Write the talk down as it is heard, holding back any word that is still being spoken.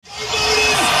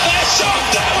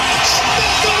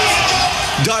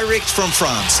Direct from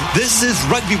France, this is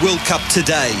Rugby World Cup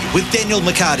Today with Daniel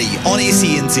McCarty on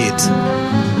SENZ.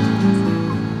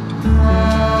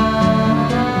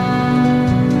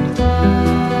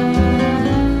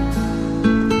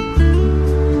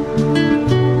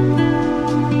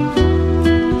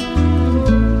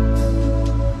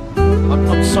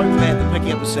 I'm so glad they're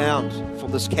picking up the sound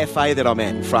from this cafe that I'm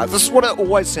at in France. This is what it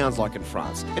always sounds like in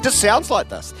France. It just sounds like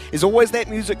this. There's always that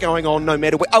music going on no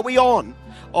matter where. Are we on?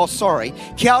 Oh, sorry.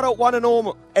 Kia ora, one and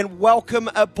all, and welcome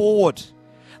aboard.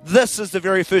 This is the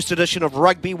very first edition of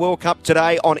Rugby World Cup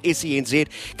Today on SENZ,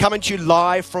 coming to you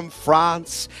live from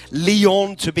France,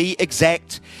 Lyon to be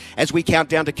exact, as we count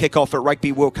down to kick-off at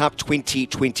Rugby World Cup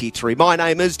 2023. My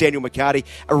name is Daniel McCarty,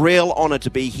 a real honour to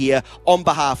be here on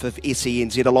behalf of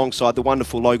SENZ alongside the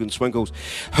wonderful Logan Swingles,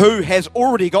 who has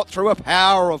already got through a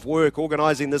power of work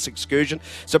organising this excursion.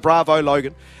 So bravo,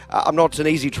 Logan. I'm not an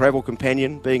easy travel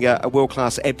companion, being a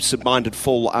world-class absent-minded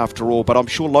fool after all, but I'm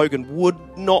sure Logan would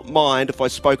not mind if I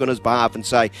spoke on his behalf and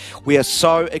say we are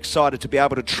so excited to be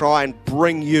able to try and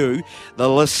bring you, the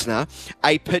listener,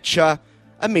 a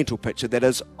mental picture, that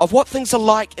is, of what things are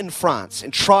like in France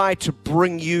and try to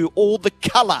bring you all the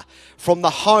colour from the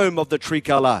home of the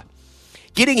tricolour.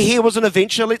 Getting here was an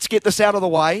adventure. Let's get this out of the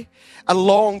way. A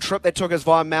long trip that took us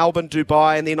via Melbourne,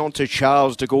 Dubai, and then on to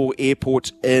Charles de Gaulle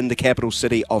Airport in the capital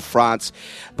city of France.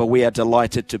 But we are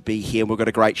delighted to be here, and we've got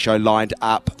a great show lined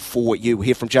up for you. We'll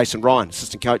hear from Jason Ryan,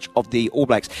 assistant coach of the All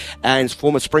Blacks, and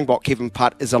former Springbok Kevin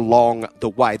Putt is along the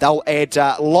way. They'll add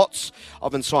lots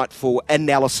of insightful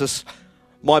analysis.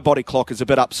 My body clock is a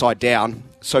bit upside down,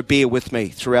 so bear with me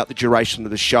throughout the duration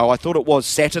of the show. I thought it was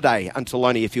Saturday until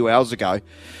only a few hours ago,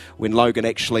 when Logan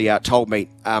actually told me,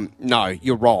 no,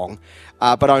 you're wrong,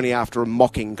 but only after a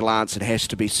mocking glance, it has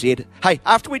to be said. Hey,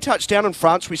 after we touched down in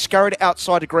France, we scurried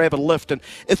outside to grab a lift, and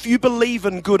if you believe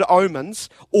in good omens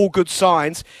or good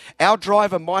signs, our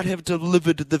driver might have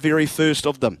delivered the very first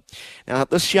of them. Now,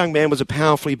 this young man was a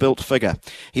powerfully built figure.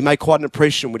 He made quite an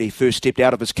impression when he first stepped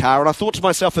out of his car, and I thought to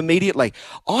myself immediately,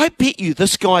 I bet you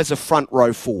this guy's a front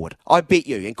row forward. I bet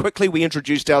you. And quickly we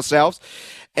introduced ourselves,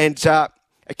 and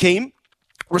Akeem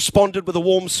responded with a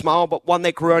warm smile, but one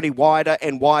that grew only wider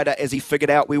and wider as he figured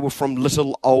out we were from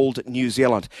little old New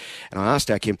Zealand. And I asked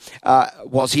Akeem,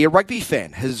 was he a rugby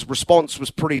fan? His response was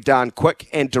pretty darn quick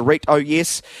and direct. Oh,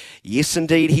 yes. Yes,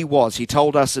 indeed he was. He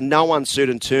told us in no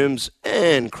uncertain terms,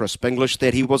 in crisp English,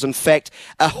 that he was in fact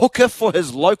a hooker for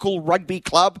his local rugby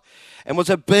club and was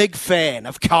a big fan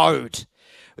of code.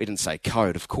 We didn't say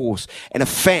code, of course, and a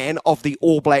fan of the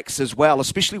All Blacks as well,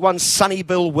 especially one Sonny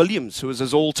Bill Williams, who was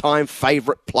his all-time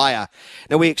favourite player.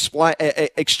 Now, we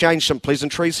exchanged some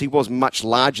pleasantries. He was much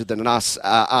larger than us,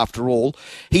 after all.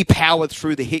 He powered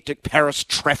through the hectic Paris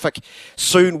traffic.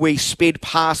 Soon we sped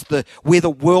past where the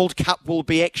World Cup will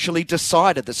be actually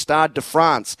decided, the Stade de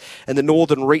France, in the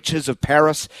northern reaches of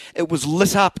Paris. It was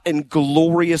lit up in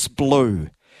glorious blue,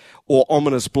 or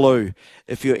ominous blue,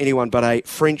 if you're anyone but a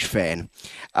French fan.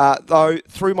 Though,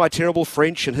 through my terrible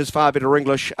French and his far better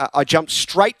English, I jumped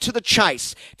straight to the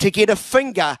chase to get a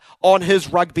finger on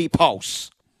his rugby pulse.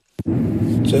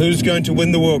 So who's going to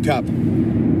win the World Cup?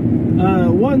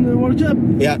 One World Cup?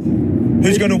 Yeah.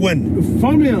 Who's going to win?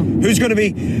 For me. Who's going to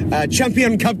be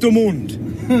Champion Cup du Monde?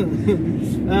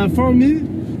 For me,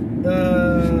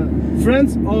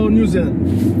 France or New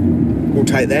Zealand. We'll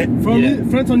take that. For me,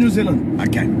 France or New Zealand.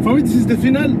 Okay. For me, this is the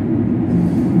final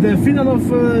of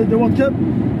the World Cup,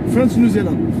 France-New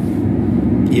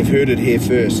Zealand. You've heard it here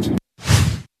first.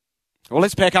 Well,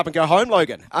 let's pack up and go home,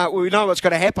 Logan. We know what's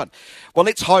going to happen. Well,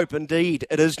 let's hope, indeed,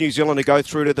 it is New Zealand to go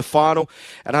through to the final.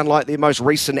 And unlike their most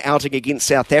recent outing against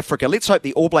South Africa, let's hope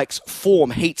the All Blacks'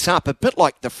 form heats up a bit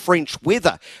like the French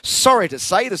weather. Sorry to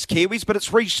say this, Kiwis, but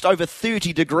it's reached over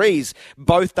 30 degrees.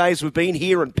 Both days we've been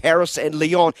here in Paris and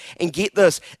Lyon. And get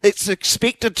this, it's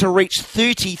expected to reach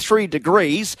 33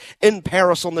 degrees in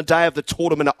Paris on the day of the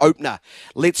tournament opener.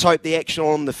 Let's hope the action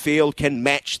on the field can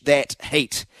match that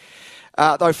heat.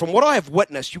 Though from what I have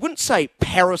witnessed, you wouldn't say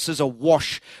Paris is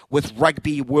awash with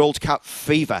Rugby World Cup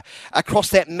fever. Across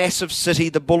that massive city,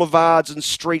 the boulevards and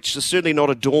streets are certainly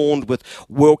not adorned with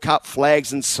World Cup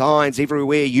flags and signs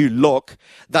everywhere you look.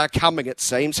 They're coming, it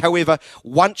seems. However,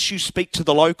 once you speak to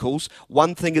the locals,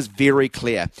 one thing is very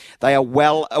clear. They are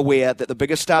well aware that the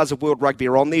biggest stars of world rugby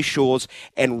are on their shores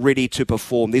and ready to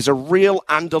perform. There's a real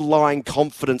underlying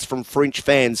confidence from French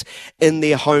fans in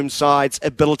their home side's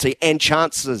ability and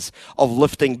chances of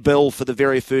lifting Bill for the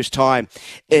very first time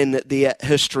in their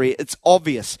history. It's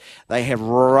obvious they have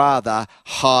rather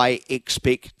high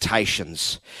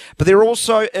expectations. But there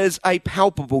also is a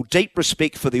palpable, deep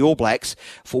respect for the All Blacks,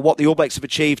 for what the All Blacks have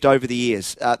achieved over the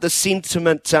years. This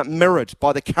sentiment mirrored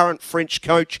by the current French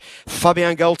coach,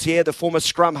 Fabien Galtier, the former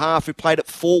scrum half who played at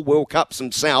 4 World Cups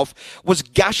himself, was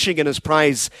gushing in his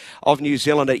praise of New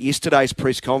Zealand at yesterday's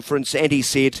press conference, and he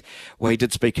said, well, he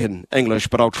did speak in English,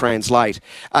 but I'll translate.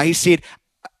 He said,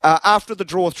 after the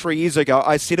draw 3 years ago,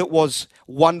 I said it was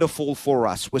wonderful for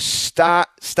us. We're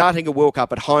starting a World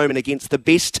Cup at home and against the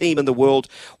best team in the world,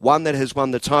 one that has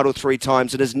won the title 3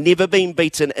 times and has never been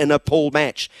beaten in a pool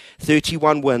match.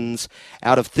 31 wins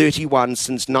out of 31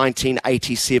 since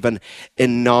 1987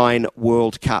 in 9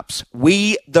 World Cups.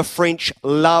 We, the French,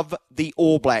 love the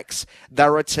All Blacks.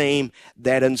 They're a team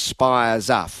that inspires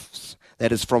us.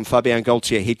 That is from Fabien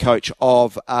Galtier, head coach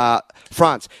of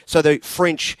France. So the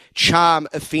French charm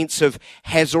offensive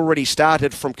has already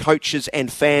started from coaches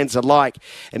and fans alike.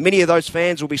 And many of those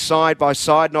fans will be side by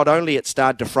side, not only at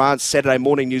Stade de France, Saturday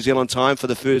morning New Zealand time for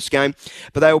the first game,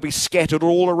 but they will be scattered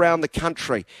all around the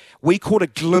country. We caught a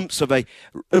glimpse of an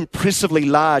impressively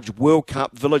large World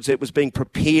Cup village that was being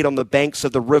prepared on the banks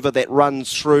of the river that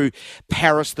runs through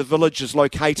Paris. The village is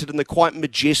located in the quite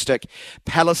majestic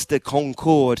Place de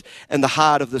Concorde in the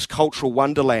heart of this cultural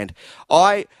wonderland.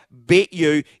 I bet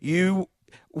you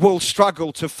will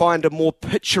struggle to find a more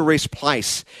picturesque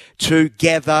place to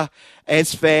gather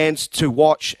as fans to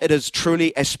watch. It is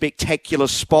truly a spectacular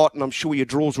spot, and I'm sure your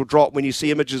jaws will drop when you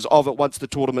see images of it once the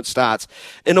tournament starts.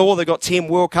 In all, they've got 10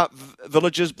 World Cup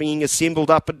villages being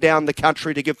assembled up and down the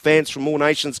country to give fans from all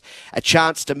nations a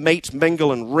chance to meet,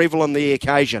 mingle and revel in the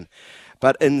occasion.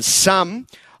 But in some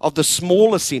of the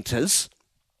smaller centres,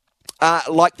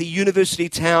 like the university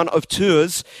town of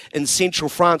Tours in central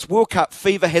France, World Cup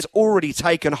fever has already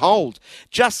taken hold.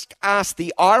 Just ask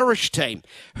the Irish team,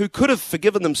 who could have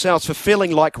forgiven themselves for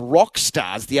feeling like rock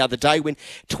stars the other day when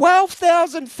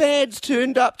 12,000 fans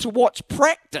turned up to watch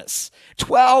practice.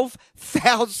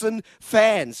 12,000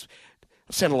 fans.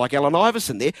 Sounded like Alan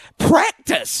Iverson there.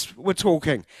 Practice, we're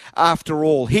talking, after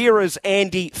all. Here is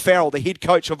Andy Farrell, the head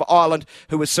coach of Ireland,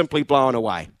 who was simply blown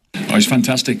away. Oh, it's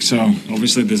fantastic. So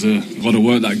obviously there's a lot of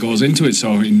work that goes into it.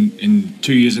 So in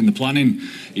 2 years in the planning,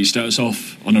 it starts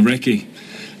off on a recce,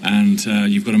 and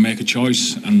you've got to make a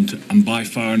choice. And by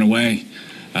far and away,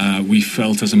 we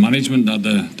felt as a management that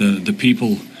the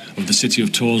people of the city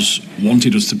of Tours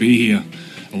wanted us to be here.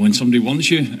 And when somebody wants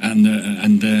you and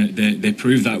they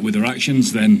prove that with their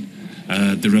actions, then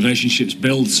the relationships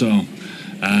build. So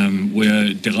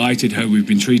we're delighted how we've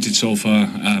been treated so far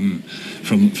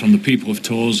from the people of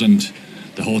Tours and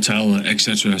the hotel,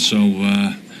 etc. So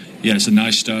yeah, it's a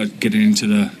nice start getting into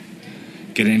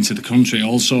the country.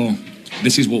 Also,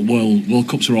 this is what World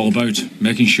Cups are all about: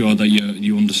 making sure that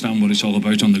you understand what it's all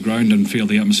about on the ground and feel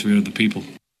the atmosphere of the people.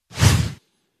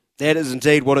 That is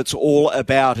indeed what it's all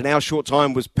about. And our short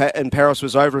time in Paris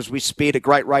was over as we sped at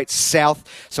great rates south,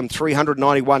 some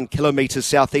 391 kilometres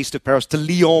southeast of Paris, to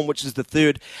Lyon, which is the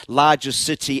third largest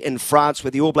city in France,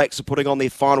 where the All Blacks are putting on their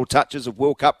final touches of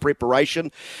World Cup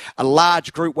preparation. A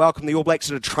large group welcomed the All Blacks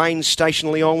at a train station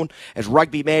in Lyon as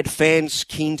rugby-mad fans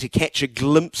keen to catch a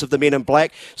glimpse of the men in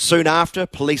black. Soon after,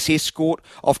 police escort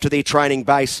off to their training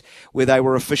base, where they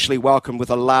were officially welcomed with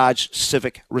a large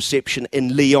civic reception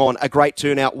in Lyon. A great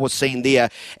turnout was seen there,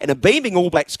 and a beaming All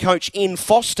Blacks coach, Ian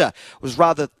Foster, was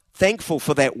rather thankful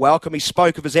for that welcome. He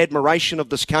spoke of his admiration of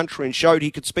this country and showed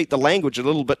he could speak the language a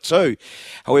little bit too.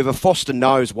 However, Foster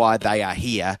knows why they are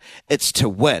here. It's to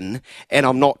win, and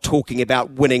I'm not talking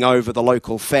about winning over the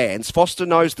local fans. Foster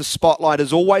knows the spotlight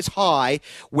is always high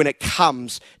when it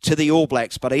comes to the All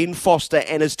Blacks, but Ian Foster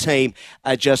and his team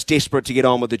are just desperate to get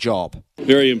on with the job.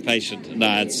 Very impatient.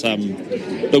 No, it's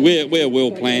but we're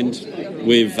well planned.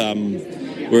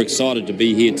 We're excited to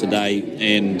be here today,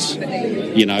 and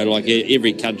like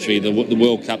every country, the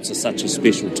World Cups are such a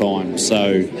special time.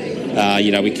 So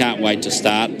we can't wait to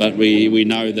start, but we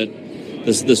know that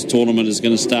this tournament is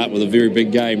going to start with a very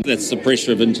big game. That's the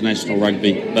pressure of international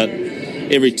rugby, but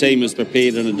every team is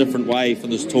prepared in a different way for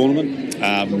this tournament.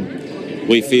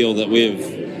 We feel that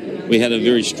we had a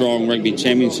very strong rugby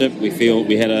championship. We feel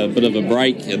we had a bit of a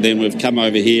break, and then we've come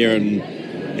over here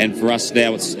and for us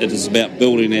now, it is about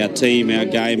building our team, our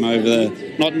game over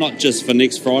not just for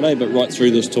next Friday, but right through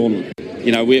this tournament.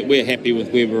 We're happy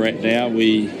with where we're at now.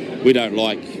 We don't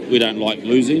like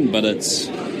losing, but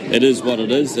it is what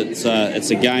it is. It's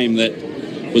a game that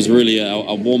was really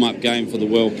a warm-up game for the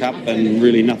World Cup, and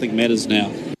really nothing matters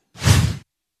now.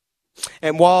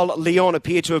 And while Lyon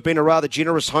appear to have been a rather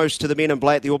generous host to the men in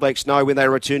black, the All Blacks know when they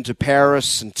return to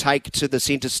Paris and take to the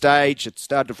centre stage at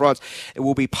Stade de France, it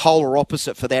will be polar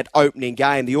opposite for that opening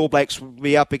game. The All Blacks will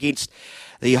be up against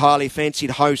the highly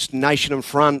fancied host nation in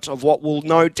front of what will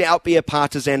no doubt be a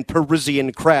partisan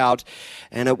Parisian crowd,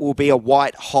 and it will be a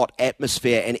white-hot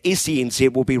atmosphere. And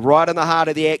SENZ will be right in the heart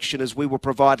of the action as we will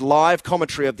provide live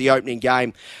commentary of the opening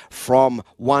game from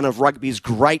one of rugby's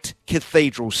great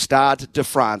cathedrals, Stade de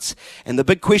France. And the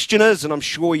big question is, and I'm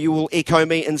sure you will echo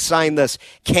me in saying this,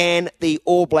 can the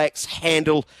All Blacks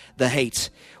handle the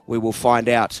heat? We will find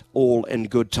out all in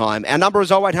good time. Our number is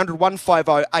 0800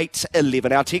 150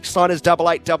 811. Our text line is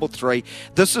 8833.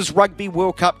 This is Rugby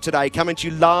World Cup Today, coming to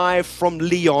you live from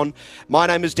Lyon. My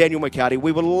name is Daniel McCarty.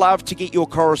 We would love to get your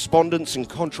correspondence and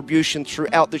contribution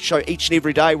throughout the show each and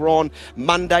every day. We're on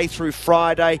Monday through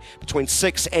Friday between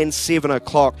 6 and 7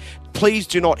 o'clock. Please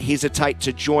do not hesitate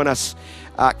to join us.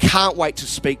 Can't wait to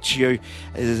speak to you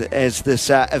as this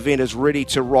event is ready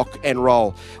to rock and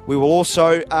roll. We will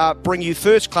also bring you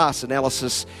first-class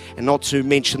analysis, and not to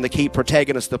mention the key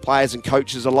protagonists, the players and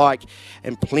coaches alike,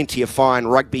 and plenty of fine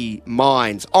rugby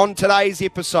minds. On today's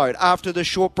episode, after the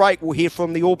short break, we'll hear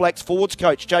from the All Blacks forwards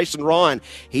coach, Jason Ryan.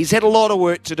 He's had a lot of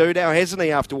work to do now, hasn't he,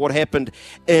 after what happened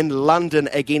in London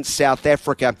against South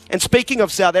Africa. And speaking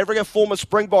of South Africa, former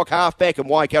Springbok halfback and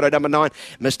Waikato number 9,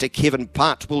 Mr. Kevin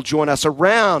Putt, will join us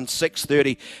around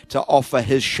 6:30 to offer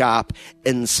his sharp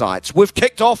insights. We've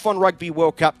kicked off on Rugby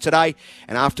World Cup today,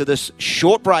 and after this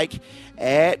short break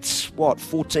at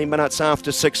 14 minutes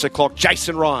after 6 o'clock,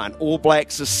 Jason Ryan, All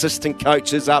Blacks assistant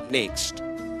coach, is up next.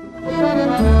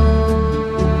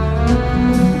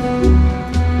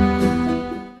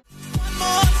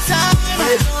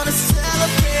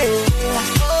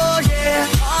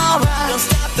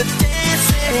 Stop the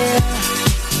dancing.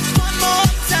 One more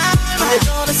time, we're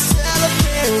gonna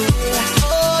celebrate.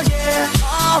 Oh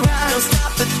yeah, alright. Don't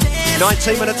stop the dancing.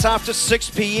 19 minutes after 6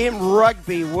 p.m,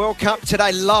 Rugby World Cup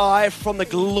Today live from the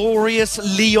glorious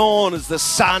Lyon as the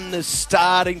sun is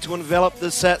starting to envelop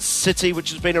this city, which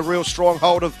has been a real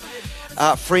stronghold of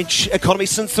French economy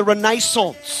since the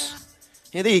Renaissance.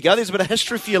 Yeah, there you go. There's a bit of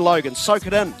history for you, Logan. Soak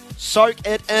it in. Soak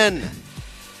it in.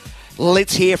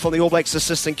 Let's hear from the All Blacks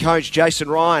assistant coach, Jason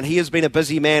Ryan. He has been a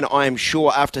busy man, I am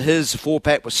sure, after his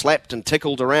four-pack was slapped and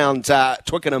tickled around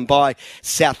Twickenham by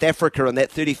South Africa in that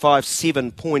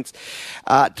 35-7 points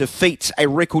defeat, a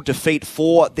record defeat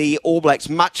for the All Blacks.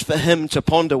 Much for him to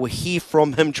ponder. We'll hear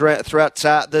from him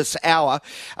throughout this hour.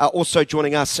 Also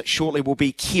joining us shortly will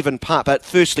be Kevin Putt. But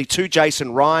firstly, to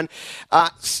Jason Ryan.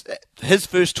 His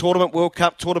first tournament, World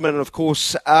Cup tournament, and of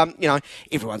course,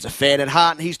 everyone's a fan at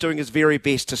heart, and he's doing his very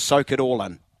best to soak it all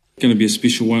in. Going to be a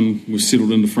special one. We've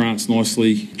settled into France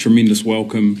nicely. Tremendous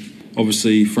welcome.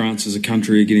 Obviously, France as a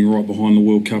country are getting right behind the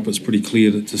World Cup. It's pretty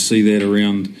clear to see that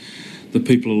around the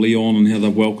people of Lyon and how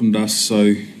they've welcomed us.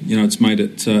 So, it's made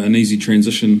it an easy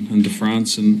transition into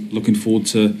France, and looking forward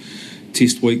to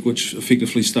Test Week, which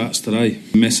effectively starts today.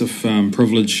 Massive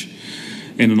privilege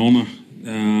and an honour.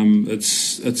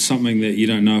 It's something that you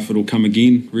don't know if it'll come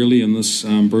again, really, in this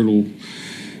brutal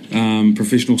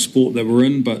professional sport that we're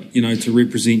in. But to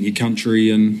represent your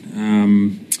country,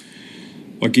 and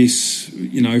I guess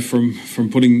from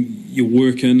putting your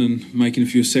work in and making a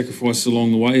few sacrifices along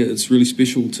the way, it's really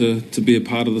special to be a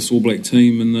part of this All Black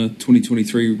team in the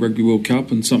 2023 Rugby World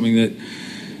Cup, and something that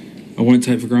I won't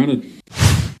take for granted.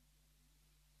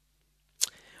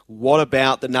 What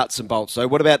about the nuts and bolts? So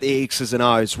what about the X's and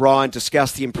O's? Ryan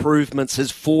discussed the improvements his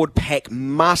forward pack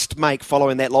must make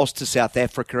following that loss to South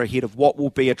Africa ahead of what will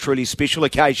be a truly special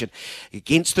occasion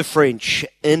against the French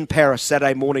in Paris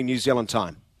Saturday morning New Zealand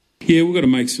time. Yeah, we've got to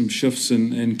make some shifts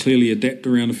and clearly adapt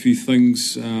around a few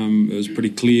things. It was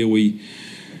pretty clear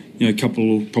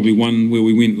probably one where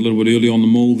we went a little bit early on the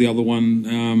maul, the other one,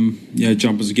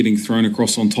 jumpers are getting thrown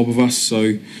across on top of us. So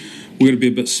we've got to be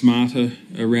a bit smarter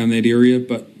around that area.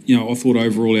 But, I thought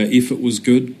overall our effort was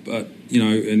good. But,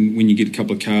 and when you get a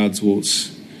couple of cards, well,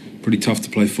 it's pretty tough to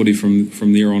play footy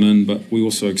from there on in. But we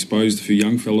also exposed a few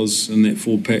young fellas in that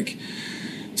forward pack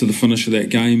to the finish of that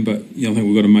game. But, I think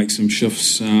we've got to make some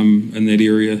shifts in that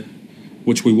area,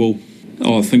 which we will.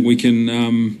 I think we can.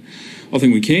 I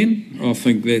think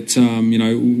that,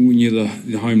 when you're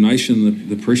the home nation,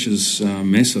 the pressure's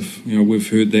massive. We've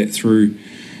heard that through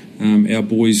our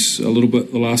boys a little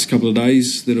bit the last couple of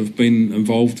days that have been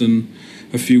involved in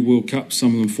a few World Cups,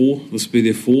 some of them 4. This will be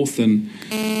their 4th, and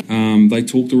they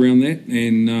talked around that,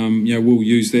 and we'll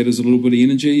use that as a little bit of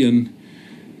energy, and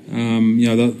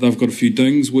they've got a few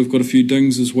dings, we've got a few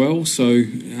dings as well, so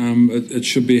it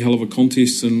should be a hell of a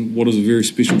contest in what is a very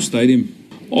special stadium.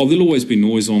 Oh, there'll always be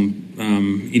noise on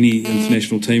any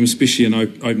international team, especially an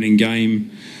opening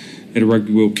game at a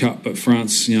Rugby World Cup. But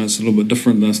France, it's a little bit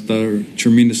different. They're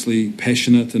tremendously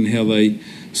passionate in how they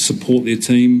support their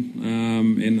team,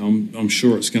 and I'm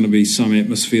sure it's going to be some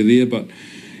atmosphere there. But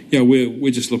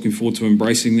we're just looking forward to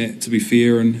embracing that, to be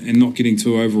fair, and not getting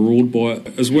too overawed by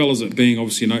it, as well as it being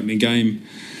obviously an opening game.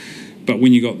 But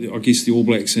when you got, I guess, the All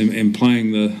Blacks and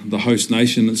playing the host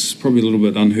nation, it's probably a little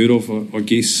bit unheard of, I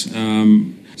guess.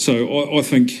 So I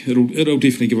think it'll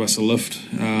definitely give us a lift,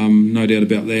 no doubt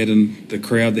about that. And the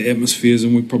crowd, the atmospheres,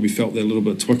 and we probably felt that a little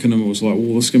bit at Twickenham. It was like,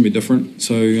 well, this is going to be different.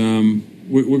 So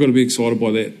we've got to be excited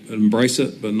by that, embrace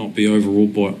it, but not be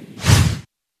overawed by it.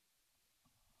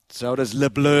 So it is Le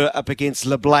Bleu up against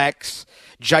Le Blacks.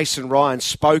 Jason Ryan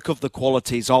spoke of the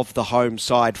qualities of the home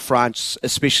side, France,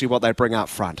 especially what they bring up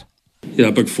front. Yeah,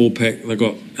 a big four-pack. They've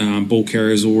got ball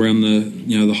carriers all around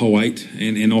the whole eight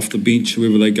and off the bench,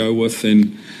 whoever they go with,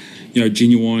 and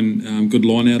genuine good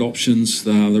line-out options.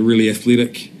 They're really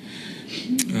athletic.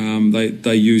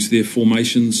 They use their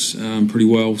formations pretty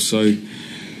well. So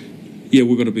yeah,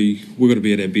 we've got to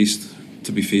be at our best,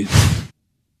 to be fair.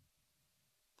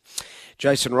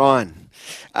 Jason Ryan.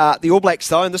 The All Blacks,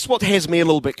 though, and this is what has me a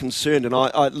little bit concerned, and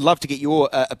I'd love to get your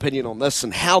opinion on this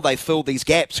and how they fill these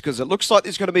gaps, because it looks like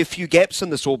there's going to be a few gaps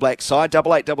in this All Blacks side.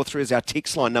 8833 is our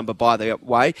text line number, by the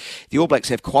way. The All Blacks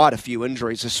have quite a few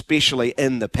injuries, especially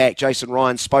in the pack. Jason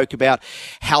Ryan spoke about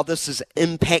how this has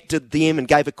impacted them and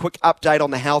gave a quick update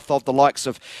on the health of the likes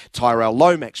of Tyrell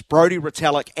Lomax, Brodie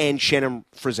Retallick and Shannon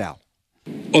Frizzell.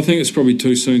 I think it's probably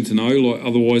too soon to know.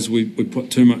 Otherwise we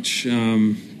put too much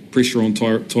pressure on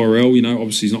Tyrell.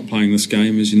 Obviously he's not playing this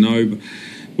game, as you know, but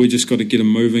we just got to get him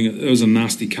moving. It was a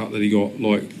nasty cut that he got,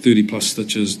 30 plus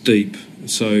stitches deep,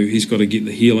 so he's got to get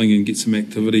the healing and get some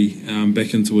activity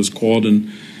back into his quad, and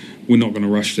we're not going to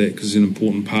rush that because it's an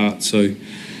important part. So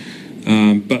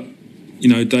but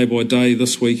day by day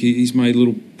this week he's made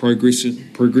little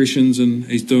progressions, and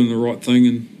he's doing the right thing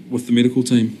and with the medical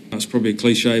team. It's probably a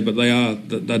cliche, but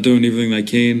they're doing everything they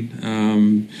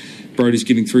can. Brodie's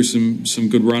getting through some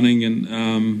good running and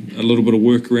a little bit of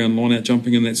work around line-out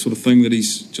jumping and that sort of thing that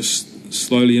he's just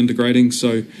slowly integrating.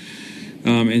 So,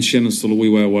 and Shannon's still a wee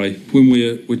way away. When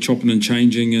we're chopping and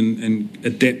changing and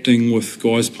adapting with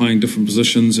guys playing different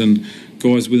positions, and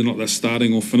guys, whether or not they're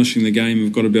starting or finishing the game,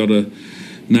 have got to be able to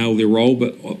nail their role.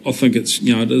 But I think it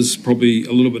is probably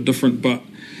a little bit different, but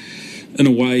in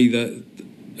a way that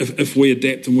if we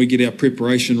adapt and we get our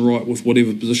preparation right with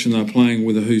whatever position they're playing,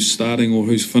 whether who's starting or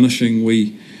who's finishing,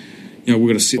 we've got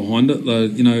to sit behind it.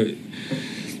 The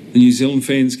New Zealand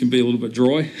fans can be a little bit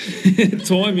dry at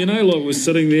time, we're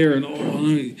sitting there and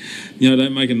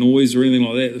don't make a noise or anything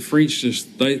like that. The French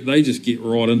they just get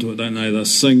right into it, don't they? They're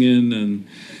singing, and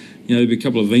there'll be a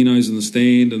couple of vinos in the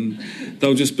stand, and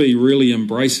they'll just be really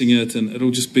embracing it, and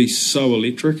it'll just be so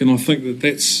electric. And I think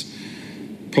that's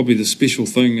probably the special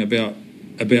thing about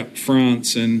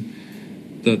France and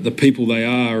the people they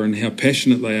are, and how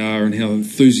passionate they are, and how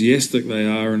enthusiastic they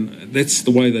are, and that's the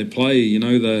way they play.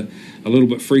 They're a little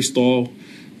bit freestyle,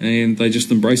 and they just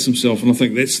embrace themselves. And I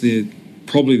think that's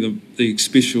probably the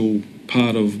special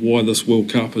part of why this World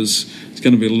Cup is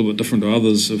going to be a little bit different to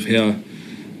others, of how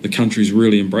the country's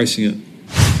really embracing it.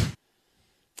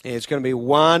 Yeah, it's going to be a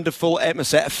wonderful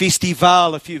atmosphere, a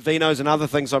festival, a few vinos and other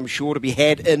things I'm sure to be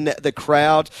had in the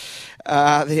crowd.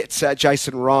 That's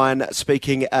Jason Ryan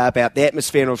speaking about the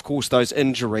atmosphere and, of course, those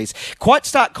injuries. Quite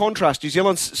stark contrast. New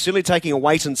Zealand's certainly taking a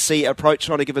wait-and-see approach,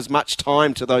 trying to give as much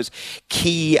time to those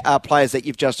key players that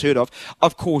you've just heard of.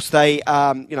 Of course, they,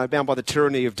 bound by the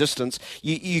tyranny of distance.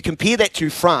 You compare that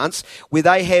to France, where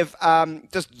they have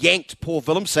just yanked Paul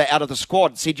Willemse out of the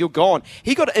squad and said, you're gone.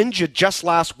 He got injured just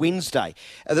last Wednesday.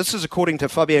 This is according to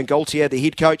Fabien Gaultier, the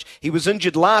head coach. He was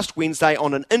injured last Wednesday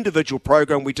on an individual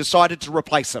program. We decided to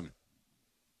replace him.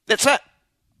 That's it.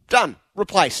 Done.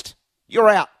 Replaced. You're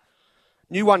out.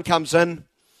 New one comes in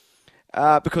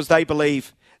because they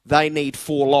believe they need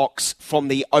 4 locks from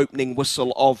the opening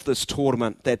whistle of this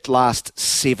tournament that lasts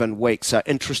 7 weeks. So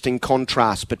interesting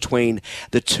contrast between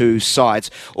the two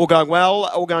sides. All going well,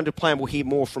 all going to plan. We'll hear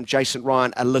more from Jason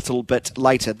Ryan a little bit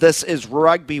later. This is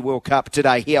Rugby World Cup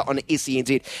today here on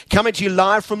SENZ. Coming to you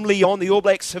live from Lyon. The All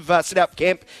Blacks have set up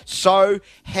camp. So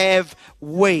have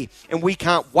we. And we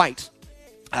can't wait.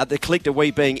 The collective we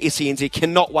being SENZ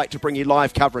cannot wait to bring you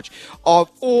live coverage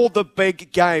of all the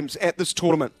big games at this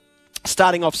tournament.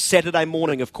 Starting off Saturday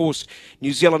morning, of course,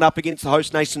 New Zealand up against the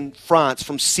host nation France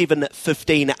from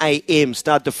 7:15am.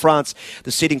 Stade de France,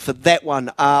 the setting for that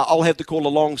one. I'll have the call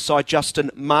alongside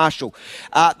Justin Marshall.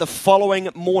 The following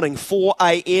morning,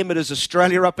 4am, it is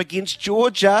Australia up against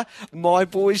Georgia. My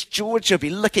boys, Georgia, be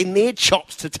licking their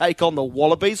chops to take on the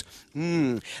Wallabies.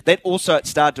 That also at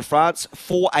Stade de France,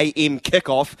 4am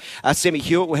kickoff. Sammy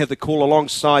Hewitt will have the call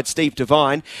alongside Steve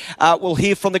Devine. We'll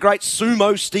hear from the great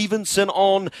Sumo Stevenson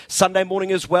on Sunday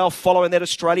morning as well. Following that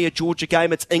Australia-Georgia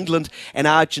game, it's England and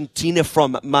Argentina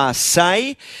from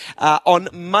Marseille. On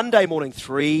Monday morning,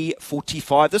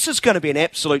 3:45. This is going to be an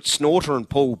absolute snorter in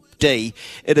Pool D.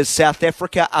 It is South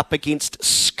Africa up against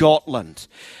Scotland.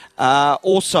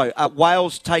 Also,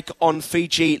 Wales take on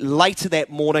Fiji later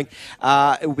that morning.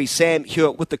 It will be Sam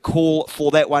Hewitt with the call for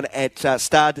that one at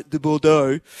Stade de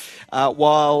Bordeaux.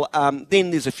 While then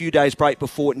there's a few days break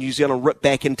before New Zealand rip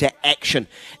back into action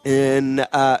in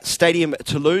Stadium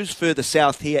Toulouse, further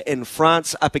south here in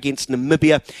France, up against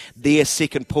Namibia, their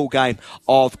second pool game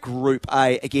of Group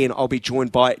A. Again, I'll be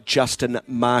joined by Justin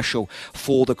Marshall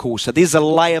for the call. So there's a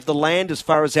lay of the land as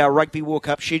far as our Rugby World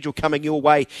Cup schedule coming your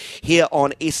way here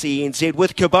on SENZ.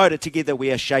 With Kubota, together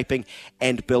we are shaping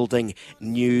and building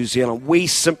New Zealand. We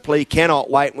simply cannot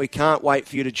wait, and we can't wait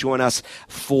for you to join us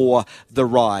for the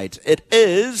ride. It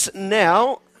is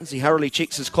now, as he hurriedly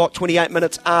checks his clock, 28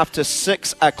 minutes after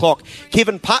 6 o'clock.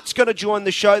 Kevin Putt's going to join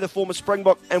the show, the former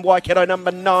Springbok and Waikato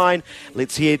number 9.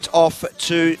 Let's head off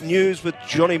to news with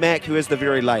Johnny Mack, who has the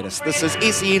very latest. This is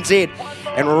SENZ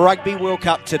and Rugby World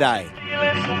Cup Today.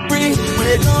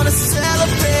 We're gonna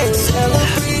celebrate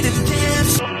and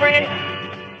dance.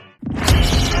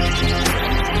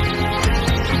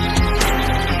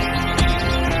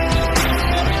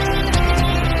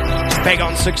 Back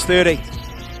on 6:30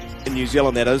 in New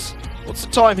Zealand, that is. What's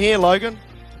the time here, Logan?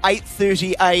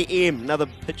 8:30am. Another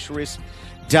picturesque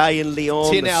day in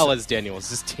Lyon. 10 hours, Daniel. It's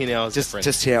just 10 hours different.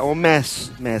 Just here. Or maths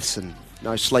and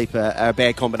no sleep are a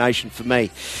bad combination for me.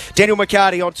 Daniel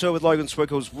McCarty on tour with Logan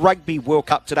Swiggles. Rugby World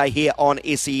Cup Today here on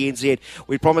SENZ.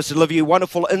 We promise to deliver you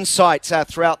wonderful insights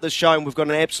throughout this show, and we've got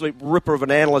an absolute ripper of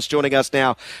an analyst joining us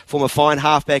now, former fine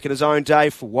halfback in his own day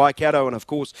for Waikato, and of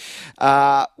course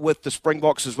with the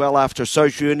Springboks as well after a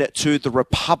sojourn to the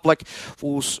Republic.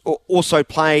 Also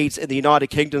played in the United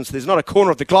Kingdom, so there's not a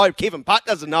corner of the globe Kevin Putt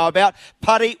doesn't know about.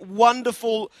 Putty,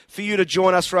 wonderful for you to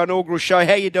join us for our inaugural show.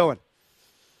 How you doing?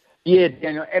 Yeah,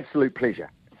 Daniel, absolute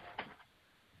pleasure.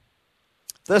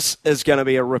 This is going to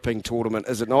be a ripping tournament,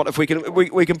 is it not? If we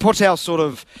can put our sort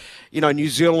of, New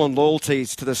Zealand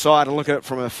loyalties to the side and look at it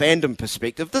from a fandom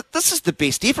perspective, this is the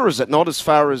best ever, is it not? As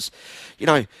far as,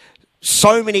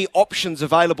 so many options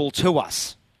available to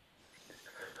us.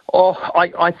 Oh,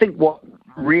 I think what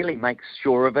really makes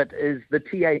sure of it is the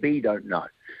TAB don't know.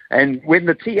 And when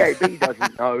the TAB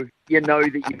doesn't know, you know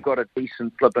that you've got a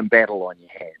decent flipping battle on your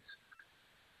hands.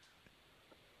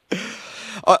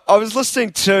 I was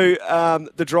listening to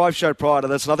the drive show prior to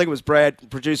this, and I think it was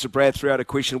producer Brad threw out a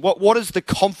question. What is the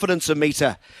confidence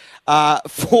meter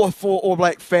for All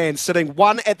Black fans, sitting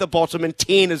 1 at the bottom and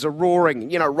 10 is a roaring,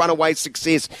 runaway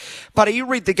success? But you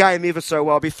read the game ever so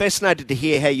well. I'd be fascinated to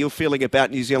hear how you're feeling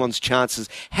about New Zealand's chances.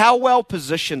 How well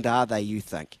positioned are they, you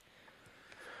think?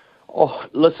 Oh,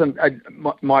 listen,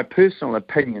 my personal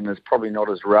opinion is probably not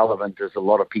as relevant as a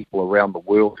lot of people around the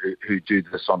world who do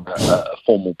this on a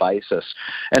formal basis.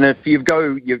 And if you've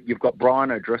got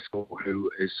Brian O'Driscoll who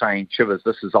is saying, Chivers,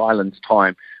 this is Ireland's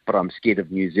time, but I'm scared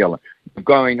of New Zealand. You're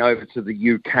going over to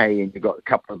the UK and you've got a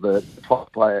couple of the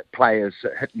top players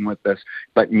hitting with this,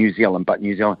 but New Zealand.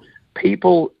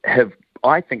 People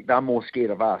I think they're more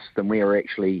scared of us than we are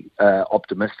actually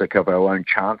optimistic of our own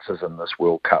chances in this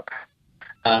World Cup.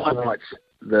 Highlights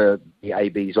the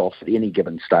ABs off at any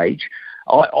given stage.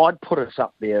 I'd put us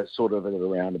up there sort of at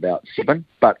around about 7,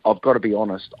 but I've got to be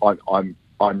honest, I'm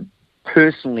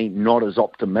personally not as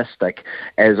optimistic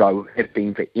as I have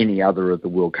been for any other of the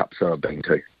World Cups that I've been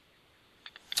to.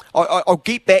 I'll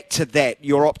get back to that,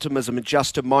 your optimism, in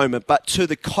just a moment, but to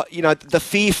the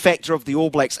fear factor of the All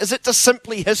Blacks, is it just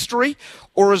simply history,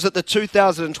 or is it the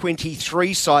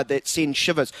 2023 side that sends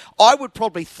shivers? I would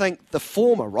probably think the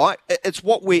former, right? It's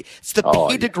the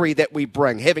pedigree that we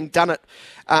bring, having done it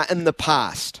in the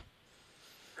past.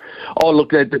 Oh,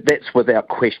 look, that's without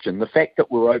question. The fact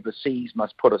that we're overseas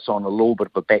must put us on a little bit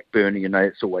of a back burner.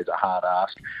 It's always a hard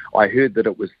ask. I heard that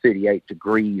it was 38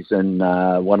 degrees in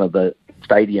one of the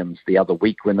stadiums the other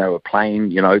week when they were playing.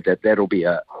 That'll be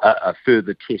a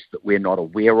further test that we're not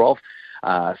aware of.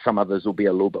 Some others will be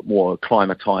a little bit more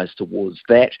acclimatized towards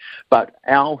that. But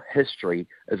our history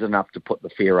is enough to put the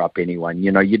fear up anyone.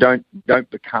 You know, you don't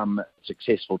become a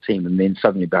successful team and then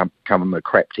suddenly become a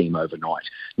crap team overnight.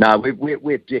 No,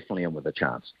 we're definitely in with a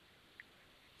chance.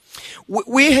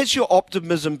 Where has your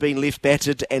optimism been left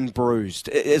battered and bruised?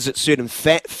 Is it certain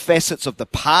facets of the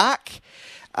park,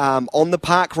 on the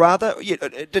park rather?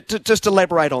 Just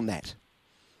elaborate on that.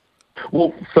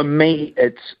 Well, for me,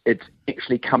 it's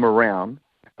actually come around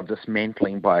of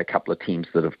dismantling by a couple of teams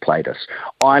that have played us.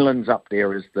 Ireland's up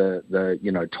there as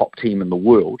the top team in the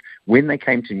world. When they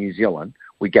came to New Zealand,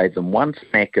 we gave them one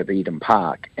smack at Eden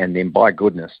Park, and then, by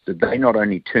goodness, did they not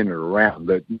only turn it around.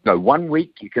 1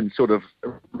 week you can sort of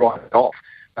write it off,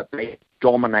 but they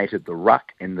dominated the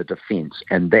ruck and the defence,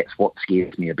 and that's what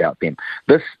scares me about them.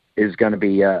 This is going to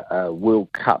be a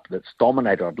World Cup that's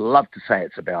dominated. I'd love to say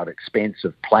it's about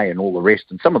expansive play and all the rest,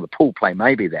 and some of the pool play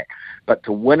may be that. But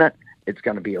to win it, it's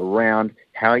going to be around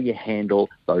how you handle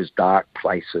those dark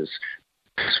places.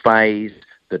 Phase,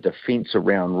 the defence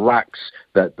around rucks,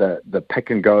 the pick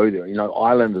and go.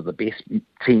 Ireland are the best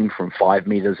team from 5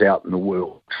 metres out in the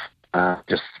world.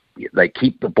 They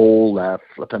keep the ball,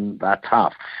 they're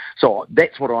tough. So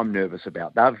that's what I'm nervous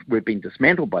about. We've been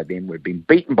dismantled by them. We've been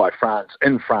beaten by France,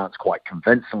 in France quite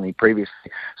convincingly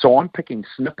previously. So I'm picking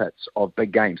snippets of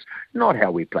big games, not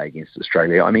how we play against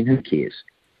Australia. I mean, who cares?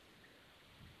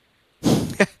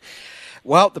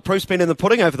 Well, the proof's been in the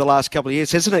pudding over the last couple of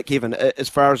years, hasn't it, Kevin, as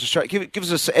far as Australia? It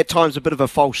gives us, at times, a bit of a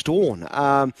false dawn.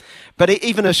 But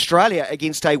even Australia,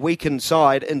 against a weakened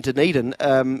side in Dunedin,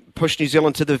 pushed New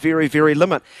Zealand to the very, very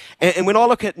limit. And when I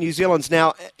look at New Zealand's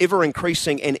now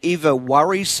ever-increasing and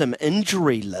ever-worrisome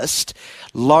injury list,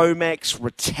 Lomax,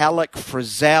 Retallick,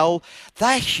 Frizzell,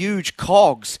 they're huge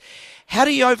cogs. How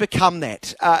do you overcome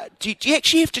that? Do you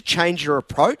actually have to change your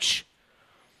approach?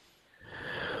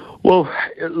 Well,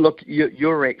 look,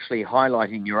 you're actually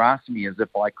highlighting. You're asking me as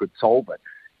if I could solve it.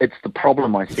 It's the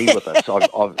problem I see with us.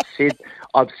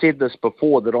 I've said this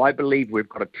before, that I believe we've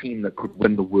got a team that could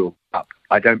win the World Cup.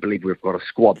 I don't believe we've got a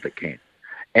squad that can.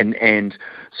 And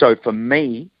so for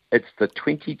me, it's the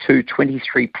 22,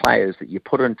 23 players that you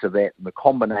put into that, and the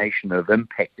combination of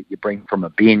impact that you bring from a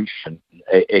bench, and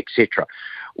etc.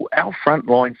 Our front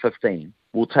line 15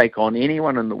 will take on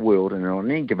anyone in the world, and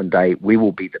on any given day, we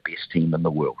will be the best team in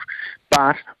the world.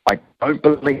 But I don't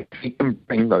believe we can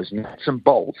bring those nuts and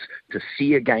bolts to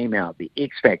see a game out, the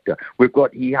X factor. We've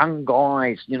got young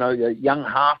guys, the young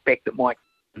halfback that might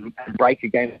break a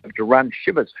game to run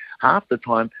shivers. Half the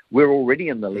time, we're already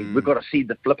in the league. We've got to see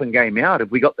the flipping game out. Have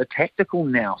we got the tactical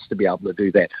nous to be able to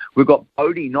do that? We've got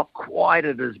Bodie not quite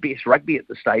at his best rugby at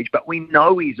the stage, but we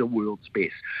know he's a world's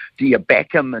best. Do you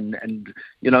back him? And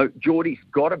Geordie's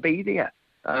got to be there.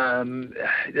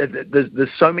 There's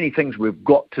so many things we've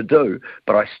got to do,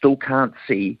 but I still can't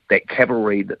see that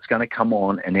cavalry that's going to come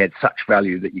on and add such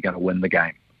value that you're going to win the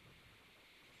game.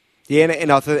 Yeah,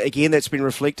 and I think, again, that's been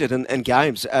reflected in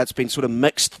games. It's been sort of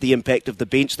mixed, the impact of the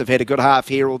bench. They've had a good half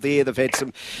here or there. They've had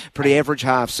some pretty average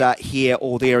halves here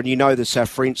or there. And this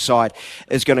French side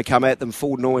is going to come at them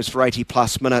full noise for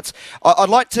 80-plus minutes. I'd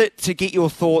like to get your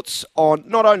thoughts on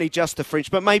not only just the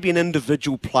French, but maybe an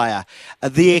individual player.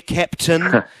 Their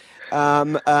captain,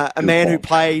 a man who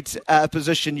played a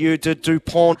position you did,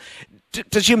 Dupont.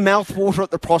 Does your mouth water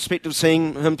at the prospect of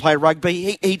seeing him play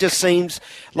rugby? He just seems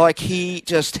like he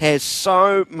just has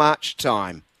so much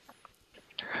time.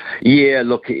 Yeah,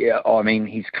 look, I mean,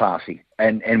 he's classy.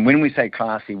 And when we say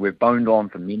classy, we've boned on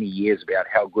for many years about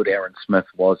how good Aaron Smith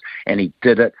was, and he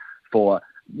did it for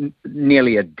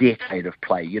nearly a decade of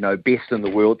play, best in the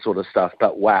world sort of stuff.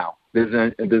 But wow, there's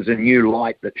a new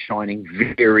light that's shining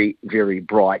very, very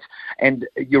bright. And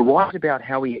you're right about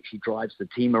how he actually drives the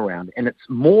team around. And it's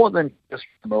more than just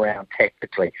around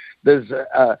tactically. There's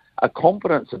a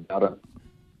confidence about him.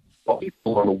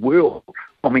 People in the world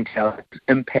comment how his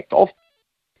impact off.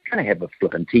 He's going to have a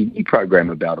flipping TV program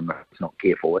about him if he's not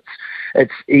careful.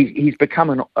 He's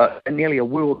become nearly a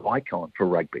world icon for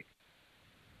rugby.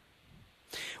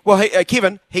 Well,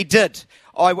 Kevin, he did.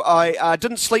 I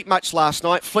didn't sleep much last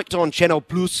night, flicked on Channel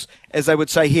Plus, as they would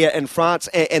say here in France,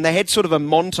 and they had sort of a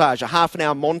montage, a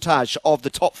half-an-hour montage of the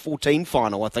top 14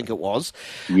 final, I think it was.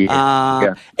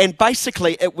 Yeah. And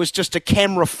basically it was just a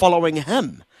camera following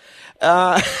him.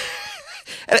 And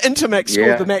Intermax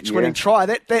scored the match-winning try.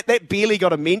 That barely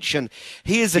got a mention.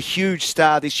 He is a huge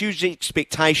star. There's huge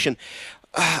expectation.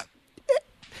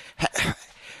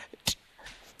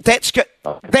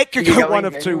 That could go one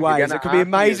of two ways. It could be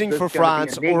amazing for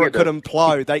France, or it could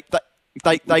implode.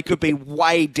 They could be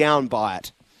weighed down by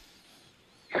it.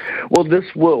 Well, this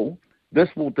will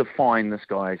define this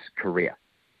guy's career.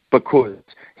 because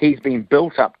he's been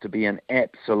built up to be an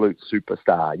absolute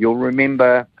superstar. You'll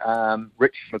remember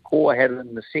Rich McCaw had it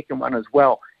in the second one as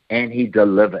well, and he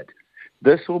delivered.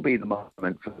 This will be the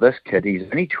moment for this kid. He's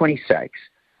only 26,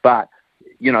 but,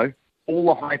 you know, all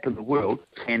the hype in the world,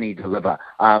 can he deliver?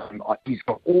 He's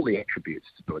got all the attributes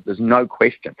to do it. There's no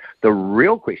question. The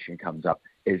real question comes up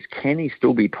is, can he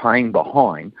still be playing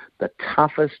behind the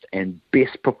toughest and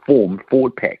best performed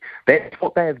forward pack? That's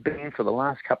what they have been for the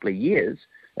last couple of years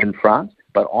in France,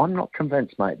 but I'm not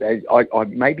convinced, mate.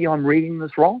 Maybe I'm reading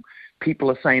this wrong.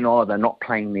 People are saying, oh, they're not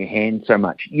playing their hand so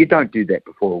much. You don't do that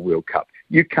before a World Cup.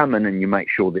 You come in and you make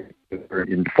sure that you're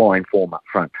in fine form up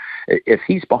front. If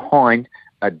he's behind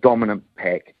a dominant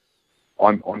pack,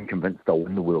 I'm convinced they'll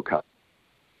win the World Cup.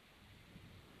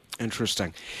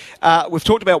 Interesting. We've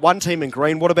talked about one team in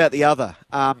green. What about the other?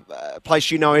 Place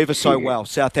you know ever so well,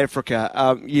 South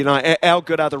Africa. You know, how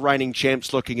good are the reigning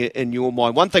champs looking in your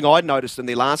mind? One thing I noticed in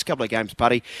their last couple of games,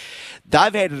 Putty,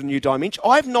 they've added a new dimension.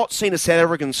 I've not seen a South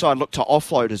African side look to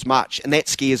offload as much, and that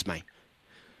scares me.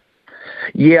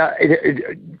 Yeah,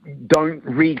 don't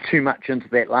read too much into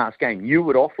that last game. You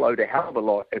would offload a hell of a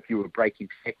lot if you were breaking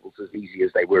tackles as easy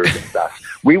as they were against us.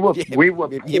 We were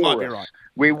porous. You might be right.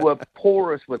 We were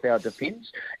porous with our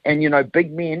defence. And, you know,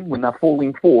 big men, when they're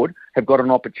falling forward, have got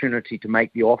an opportunity to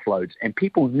make the offloads. And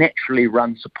people naturally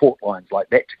run support lines like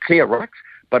that to clear rucks.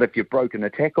 But if you've broken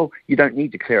a tackle, you don't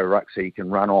need to clear a ruck so you can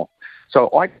run off. So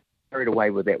I carried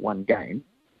away with that one game,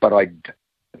 but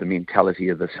the mentality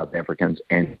of the South Africans,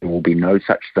 and there will be no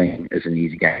such thing as an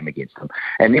easy game against them.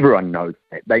 And everyone knows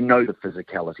that. They know the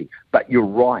physicality. But you're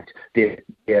right. They're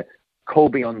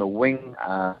Colby on the wing.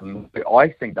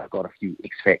 I think they've got a few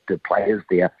X-factor players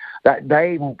there. That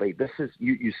they will be.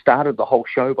 You started the whole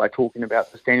show by talking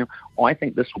about this, Daniel. I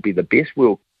think this will be the best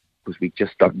World Cup because we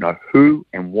just don't know who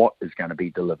and what is going to be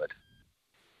delivered.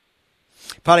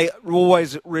 Paddy,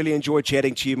 always really enjoy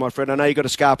chatting to you, my friend. I know you've got to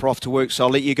scarper off to work, so I'll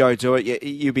let you go do it.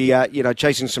 You'll be,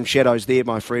 chasing some shadows there,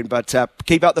 my friend. But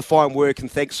keep up the fine work,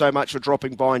 and thanks so much for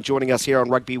dropping by and joining us here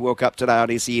on Rugby World Cup today on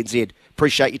SENZ.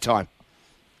 Appreciate your time.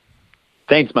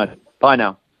 Thanks, mate. Bye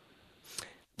now.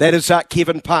 That is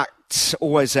Kevin Putt.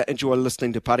 Always enjoy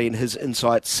listening to Putty and his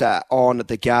insights on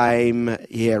the game.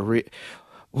 Yeah,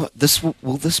 will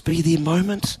this be their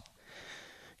moment?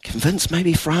 Convinced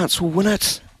maybe France will win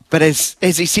it. But as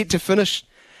he said to finish,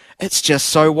 it's just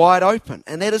so wide open.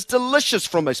 And that is delicious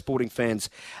from a sporting fan's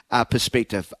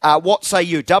perspective. What say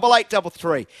you?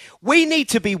 8833. We need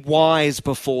to be wise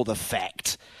before the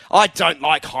fact. I don't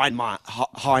like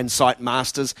hindsight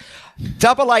masters.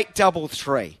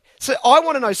 8833. So I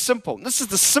want to know simple. This is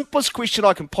the simplest question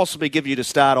I can possibly give you to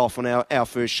start off on our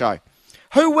first show.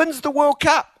 Who wins the World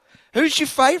Cup? Who's your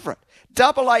favourite?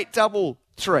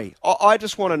 8833. I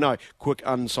just want to know. Quick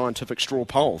unscientific straw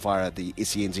poll via the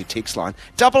SENZ text line.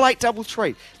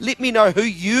 8833. Let me know who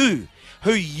you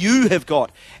have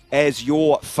got as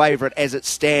your favourite as it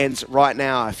stands right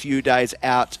now, a few days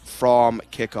out from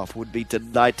kickoff. Would be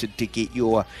delighted to get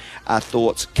your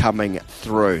thoughts coming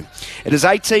through. It is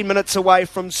 18 minutes away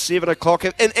from 7 o'clock.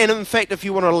 And in fact, if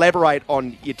you want to elaborate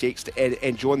on your text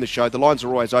and join the show, the lines are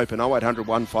always open, 0800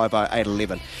 150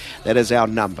 811. That is our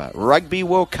number. Rugby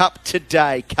World Cup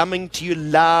today, coming to you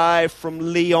live from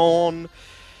Lyon.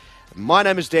 My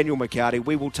name is Daniel McCarty.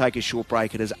 We will take a short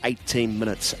break. It is 18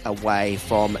 minutes away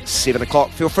from 7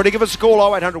 o'clock. Feel free to give us a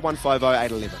call, 0800 150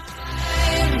 811.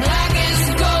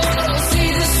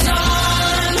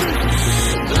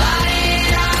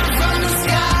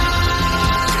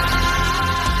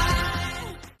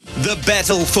 The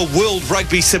battle for World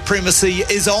Rugby supremacy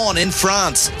is on in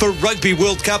France for Rugby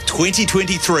World Cup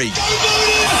 2023.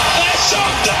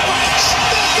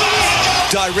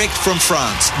 Direct from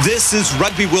France, this is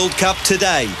Rugby World Cup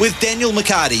Today with Daniel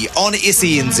McCarty on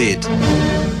SENZ.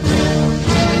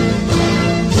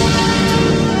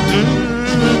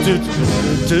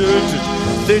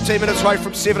 13 minutes away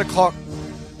from 7 o'clock.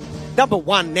 Number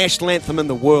one national anthem in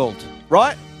the world,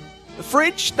 right? The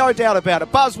French, no doubt about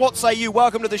it. Buzz, what say you?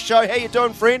 Welcome to the show. How you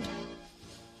doing, friend?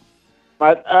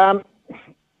 Mate, I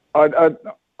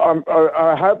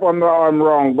hope I'm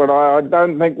wrong, but I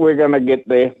don't think we're going to get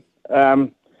there.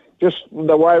 Just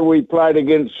the way we played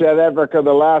against South Africa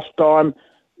the last time,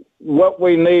 what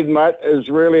we need, mate, is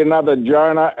really another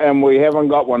Jonah, and we haven't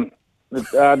got one.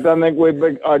 I don't think we're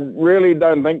big. I really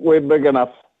don't think we're big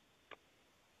enough.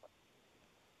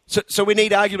 So we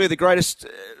need arguably the greatest,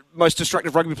 most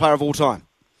destructive rugby player of all time,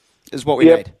 is what we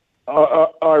need.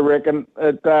 I reckon.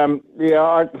 I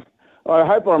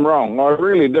hope I'm wrong. I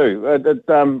really do. I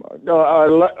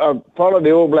follow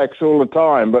the All Blacks all the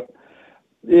time, but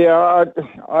I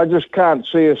just can't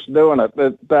see us doing it.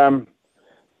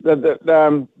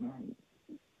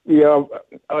 Yeah,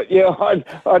 I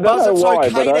don't Buzz, know it's why.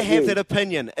 okay but to have that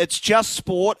opinion. It's just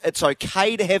sport. It's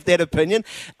okay to have that opinion.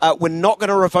 We're not going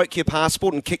to revoke your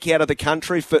passport and kick you out of the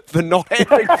country for not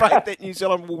having faith that New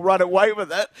Zealand will run away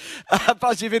with it.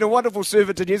 Buzz, you've been a wonderful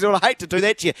servant to New Zealand. I hate to do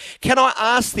that to you. Can I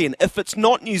ask then, if it's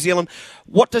not New Zealand,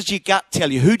 what does your gut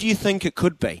tell you? Who do you think it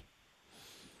could be?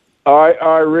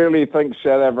 I really think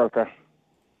South Africa.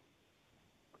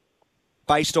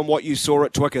 Based on what you saw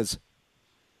at Twickers?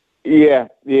 Yeah,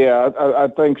 I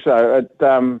think so.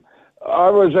 I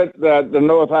was at the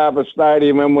North Harbour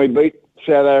Stadium when we beat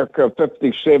South Africa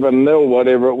 57-0,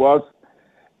 whatever it was,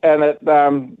 and I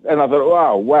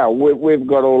thought, wow, we've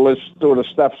got all this sort of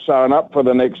stuff sewn up for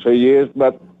the next few years.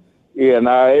 But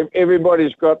they've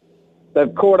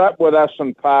caught up with us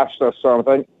and passed us, I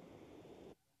think.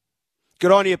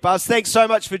 Good on you, Buzz. Thanks so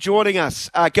much for joining us.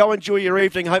 Go enjoy your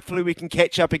evening. Hopefully we can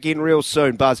catch up again real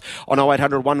soon, Buzz, on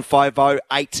 0800 150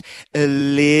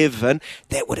 811.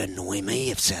 That would annoy me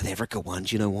if South Africa won.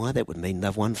 Do you know why? That would mean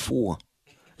they've won 4,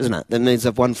 isn't it? That means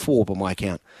they've won 4 by my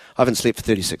account. I haven't slept for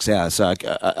 36 hours, so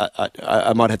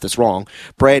I might have this wrong.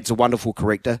 Brad's a wonderful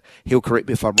corrector. He'll correct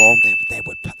me if I'm wrong.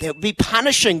 That would be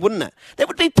punishing, wouldn't it? That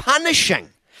would be punishing.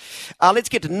 Let's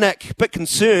get to Nick, a bit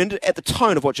concerned at the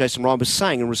tone of what Jason Ryan was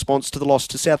saying in response to the loss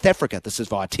to South Africa. This is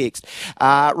via text.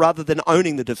 Rather than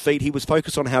owning the defeat, he was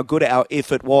focused on how good our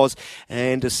effort was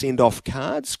and to send off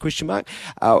cards, ?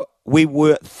 We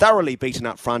were thoroughly beaten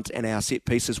up front and our set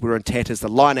pieces were in tatters. The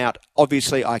line out,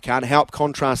 obviously, I can't help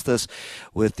contrast this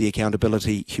with the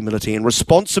accountability, humility and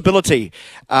responsibility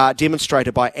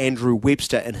demonstrated by Andrew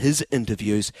Webster in his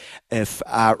interviews. If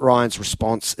Ryan's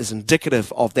response is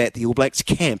indicative of that, the All Blacks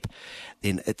camp,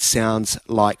 then it sounds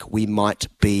like we might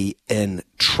be in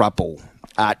trouble.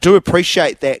 Do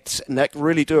appreciate that, Nick.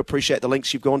 Really do appreciate the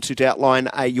links you've gone to outline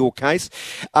your case.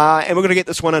 And we're going to get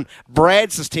this one in.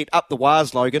 Brad's has teed up the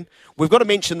wires, Logan. We've got to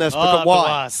mention this, but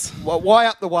why? Why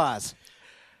up the wires?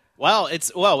 Well,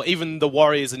 even the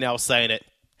Warriors are now saying it.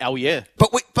 Our year.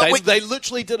 They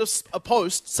literally did a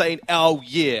post saying our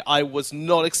year. I was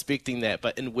not expecting that,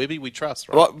 but in Webby we trust,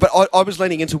 right? But I was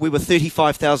leaning into we were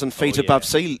 35,000 feet above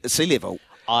sea level.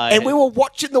 And we were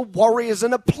watching the Warriors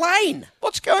in a plane.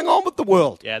 What's going on with the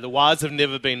world? Yeah, the wires have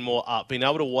never been more up. Being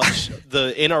able to watch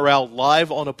the NRL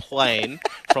live on a plane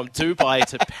from Dubai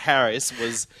to Paris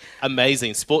was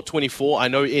amazing. Sport 24, I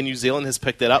know Air New Zealand has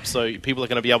picked that up, so people are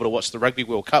going to be able to watch the Rugby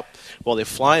World Cup while they're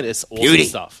flying. It's awesome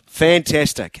stuff.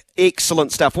 Fantastic.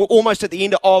 Excellent stuff. We're almost at the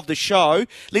end of the show.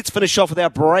 Let's finish off with our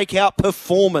breakout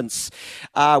performance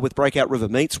with Breakout River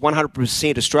Meats,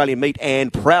 100% Australian meat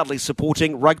and proudly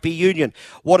supporting rugby union.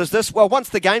 What is this? Well, once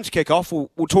the games kick off, we'll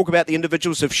talk about the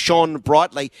individuals who've shone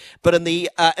brightly, but in the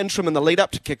interim and the lead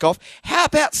up to kick off, how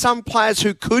about some players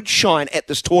who could shine at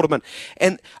this tournament?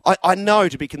 And I know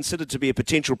to be considered to be a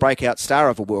potential breakout star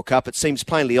of a World Cup, it seems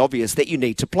plainly obvious that you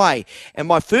need to play. And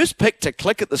my first pick to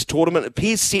click at this tournament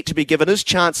appears set to be given his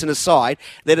chance in a side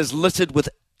that is littered with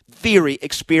very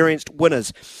experienced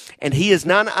winners. And he is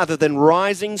none other than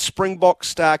rising Springbok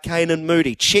star Kainan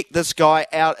Moodie. Check this guy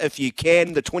out if you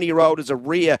can. The 20-year-old is a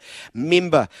rare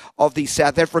member of the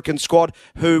South African squad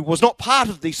who was not part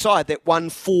of the side that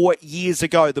won 4 years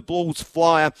ago. The Bulls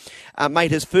flyer made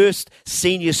his first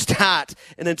senior start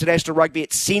in international rugby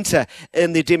at centre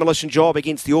in their demolition job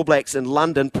against the All Blacks in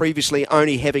London, previously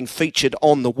only having featured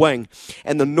on the wing.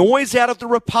 And the noise out of the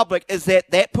Republic is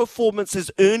that performance has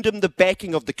earned him the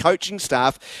backing of the coaching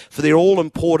staff for their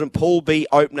all-important Pool B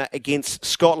opener against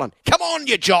Scotland. Come on,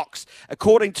 you jocks!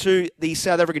 According to the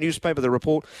South African newspaper, The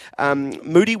Report,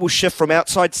 Moodie will shift from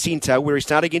outside centre, where he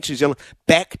started against New Zealand,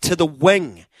 back to the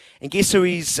wing. And guess who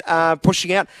he's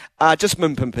pushing out? Just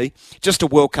Mimpimpi, just a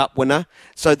World Cup winner.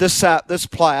 So this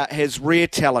player has rare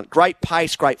talent, great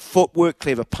pace, great footwork,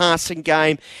 clever passing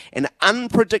game, and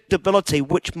unpredictability,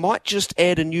 which might just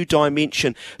add a new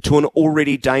dimension to an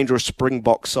already dangerous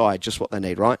Springbok side. Just what they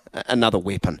need, right? Another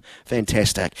weapon.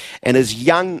 Fantastic. And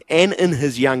in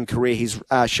his young career, he's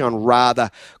shown rather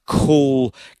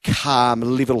cool, calm,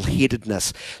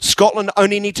 level-headedness. Scotland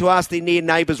only need to ask their near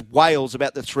neighbours Wales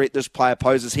about the threat this player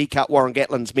poses. He cut Warren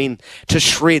Gatland's men to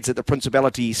shreds at the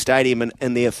Principality Stadium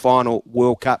in their final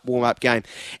World Cup warm-up game.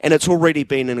 And it's already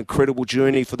been an incredible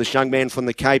journey for this young man from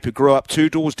the Cape who grew up 2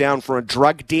 doors down from a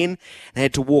drug den and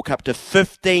had to walk up to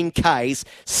 15 Ks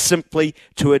simply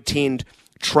to attend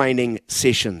training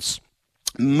sessions.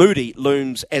 Moodie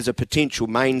looms as a potential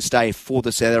mainstay for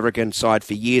the South African side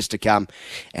for years to come,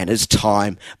 and his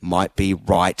time might be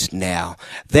right now.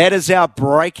 That is our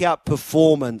breakout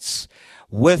performance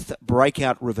with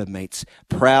Breakout River Meats,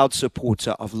 proud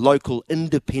supporter of local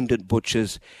independent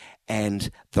butchers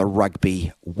and the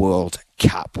Rugby World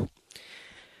Cup.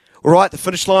 All right, the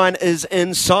finish line is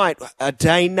in sight.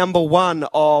 Day number 1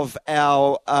 of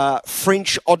our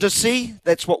French Odyssey.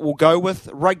 That's what we'll go with.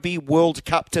 Rugby World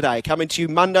Cup today. Coming to you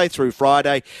Monday through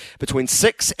Friday between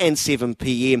 6 and 7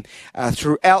 p.m.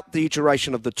 Throughout the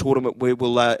duration of the tournament, we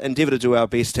will endeavour to do our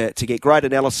best to get great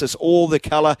analysis, all the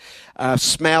colour,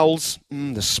 smells.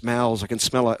 The smells. I can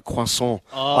smell a croissant.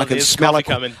 I can smell a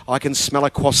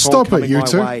croissant Stop coming it, you my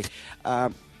two. way.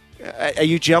 Are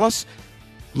you jealous?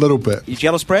 Little bit. You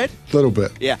jealous, Brad? Little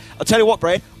bit. Yeah. I'll tell you what,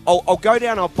 Brad. I'll go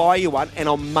down, I'll buy you one, and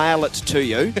I'll mail it to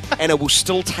you, and it will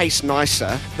still taste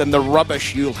nicer than the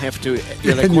rubbish you'll have to,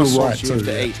 the And you're croissants right, you have too,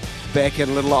 to yeah. eat back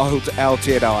in little old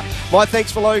Aotearoa. My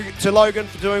thanks to Logan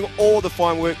for doing all the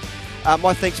fine work.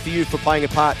 My thanks for you for playing a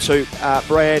part too,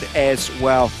 Brad, as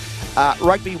well.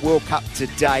 Rugby World Cup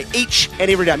today, each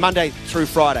and every day, Monday through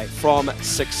Friday from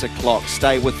 6 o'clock.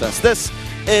 Stay with us. This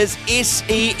is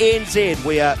SENZ.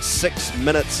 We are 6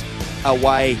 minutes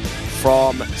away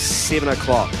from 7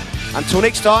 o'clock. Until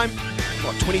next time,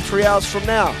 23 hours from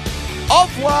now. Au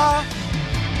revoir!